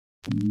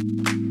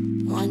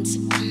Once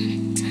upon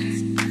a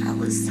time, I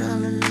was all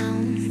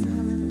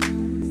alone.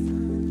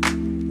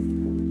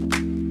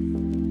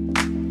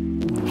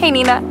 Hey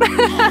Nina.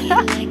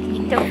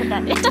 Don't put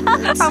that in.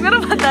 I'm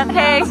gonna put that.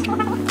 Hey.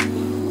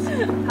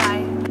 Hi.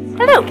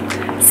 Hello.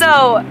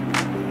 So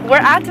we're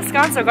at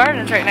Descanso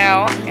Gardens right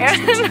now,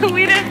 and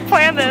we didn't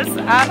plan this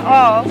at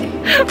all.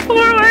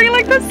 We're wearing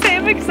like the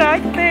same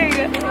exact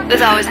thing.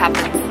 This always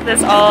happens.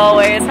 This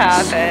always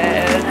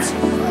happens.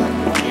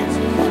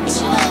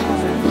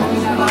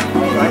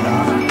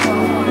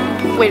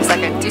 Wait a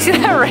second. Do you see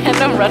that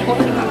random red one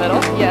in the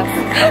middle? Yes.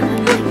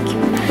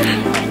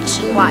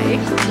 Why?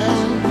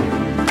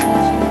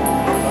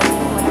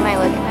 What am I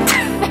looking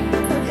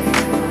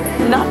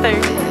at?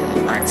 Nothing.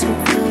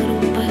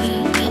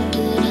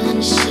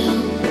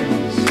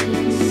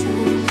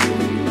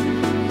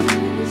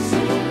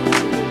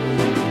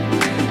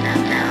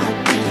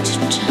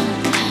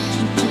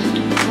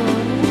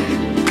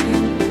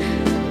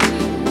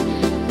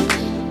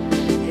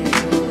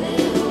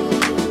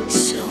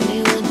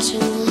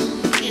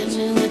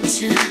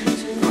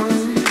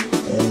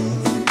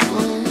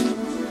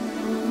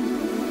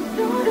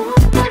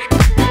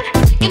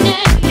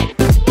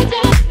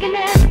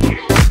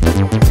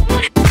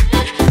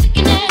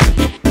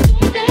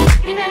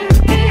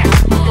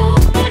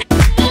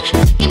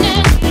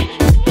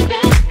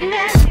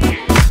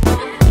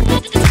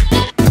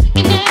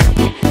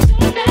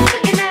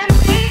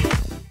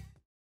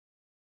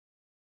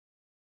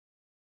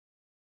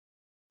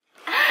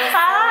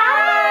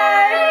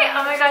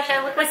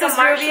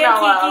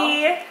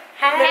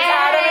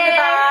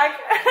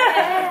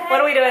 What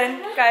are we doing,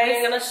 guys?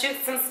 We're gonna shoot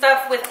some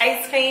stuff with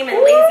ice cream and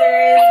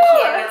lasers.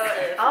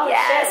 Oh,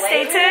 yes,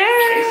 stay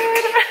tuned.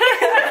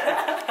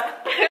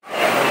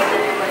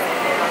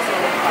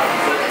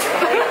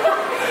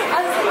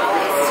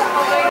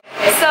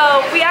 So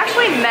we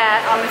actually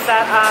met on the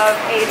set of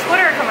a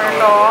Twitter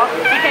commercial,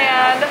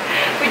 and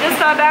we just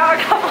found out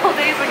a couple of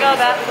days ago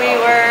that we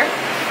were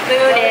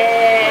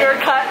booted. We were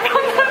cut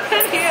from the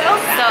video.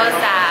 So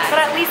sad. But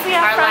at least we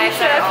have our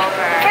friendship. lives are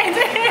over.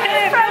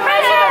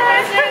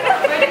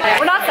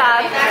 We're not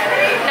sad.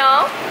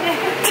 No.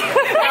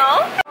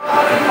 No.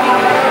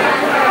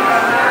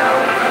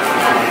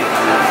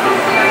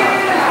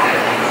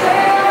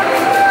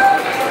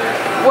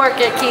 Work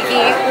it,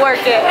 Kiki.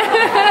 Work it.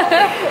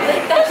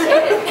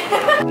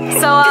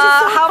 So,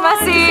 how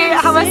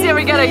messy are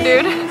we getting,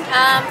 dude?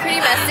 Pretty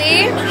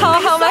messy.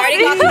 How messy? Already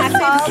got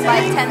catcalled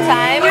like 10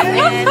 times.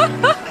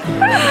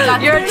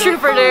 And you're a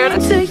trooper,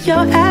 dude. To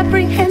your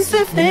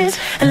apprehensiveness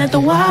and let the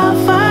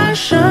wildfire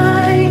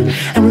shine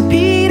and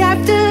repeat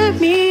after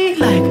me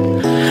like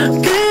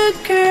good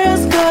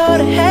girls go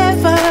to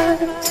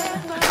heaven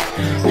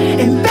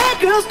and bad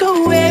girls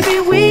go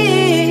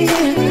everywhere.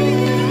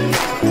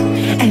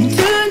 And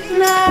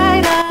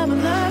tonight I'm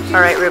in love.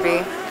 All right,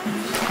 Ruby,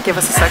 give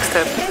us a sex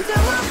tip.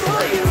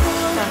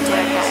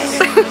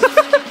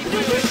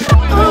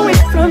 Away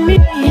from me,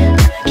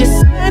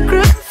 just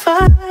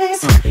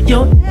sacrifice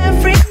your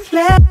every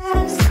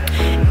last.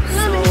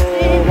 So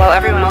while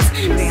everyone else is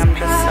shooting, I'm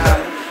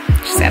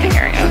just standing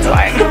here. That's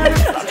why.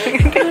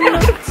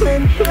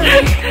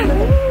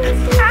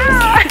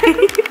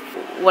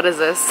 What is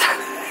this?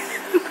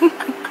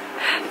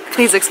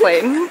 Please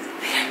explain.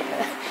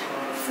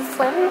 this is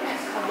when a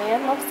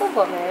man loves a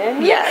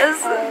woman.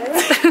 Yes.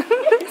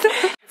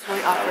 It's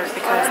really awkward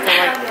because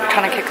they're like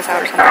trying to kick us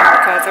out or something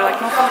because they're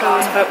like no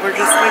photos, but we're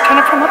just like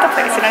trying to promote the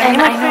place. You know what I mean?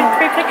 And I know.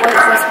 Great pictures.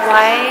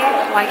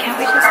 Why can't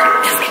we just do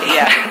this?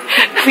 Yeah.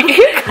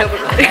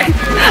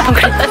 I'm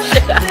gonna let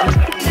shit out.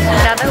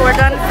 Now that we're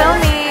done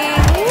filming.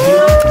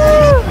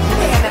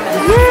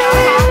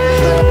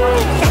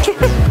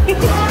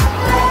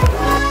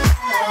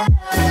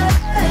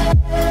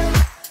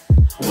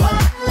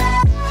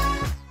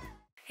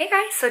 Hey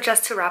guys, so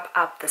just to wrap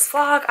up this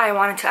vlog, I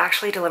wanted to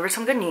actually deliver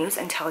some good news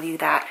and tell you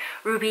that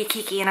Ruby,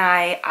 Kiki, and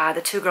I,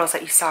 the two girls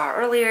that you saw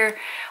earlier,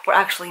 were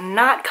actually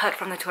not cut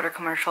from the Twitter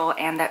commercial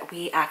and that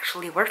we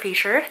actually were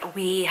featured.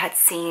 We had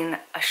seen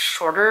a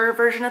shorter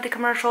version of the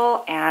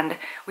commercial and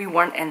we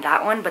weren't in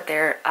that one, but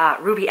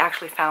Ruby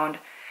actually found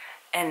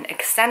an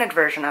extended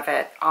version of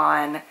it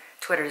on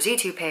Twitter's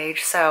YouTube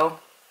page, so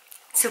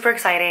super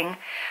exciting.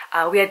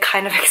 We had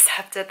kind of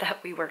accepted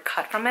that we were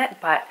cut from it,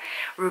 but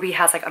Ruby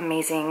has like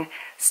amazing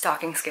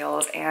stalking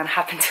skills and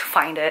happened to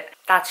find it.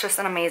 That's just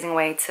an amazing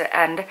way to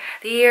end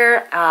the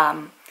year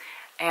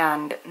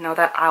and know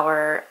that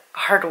our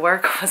hard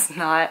work was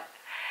not,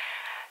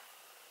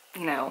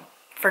 you know,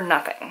 for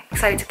nothing.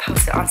 Excited to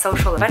post it on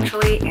social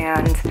eventually,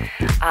 and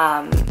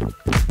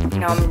you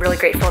know, I'm really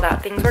grateful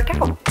that things worked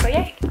out. So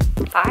yay,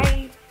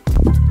 bye.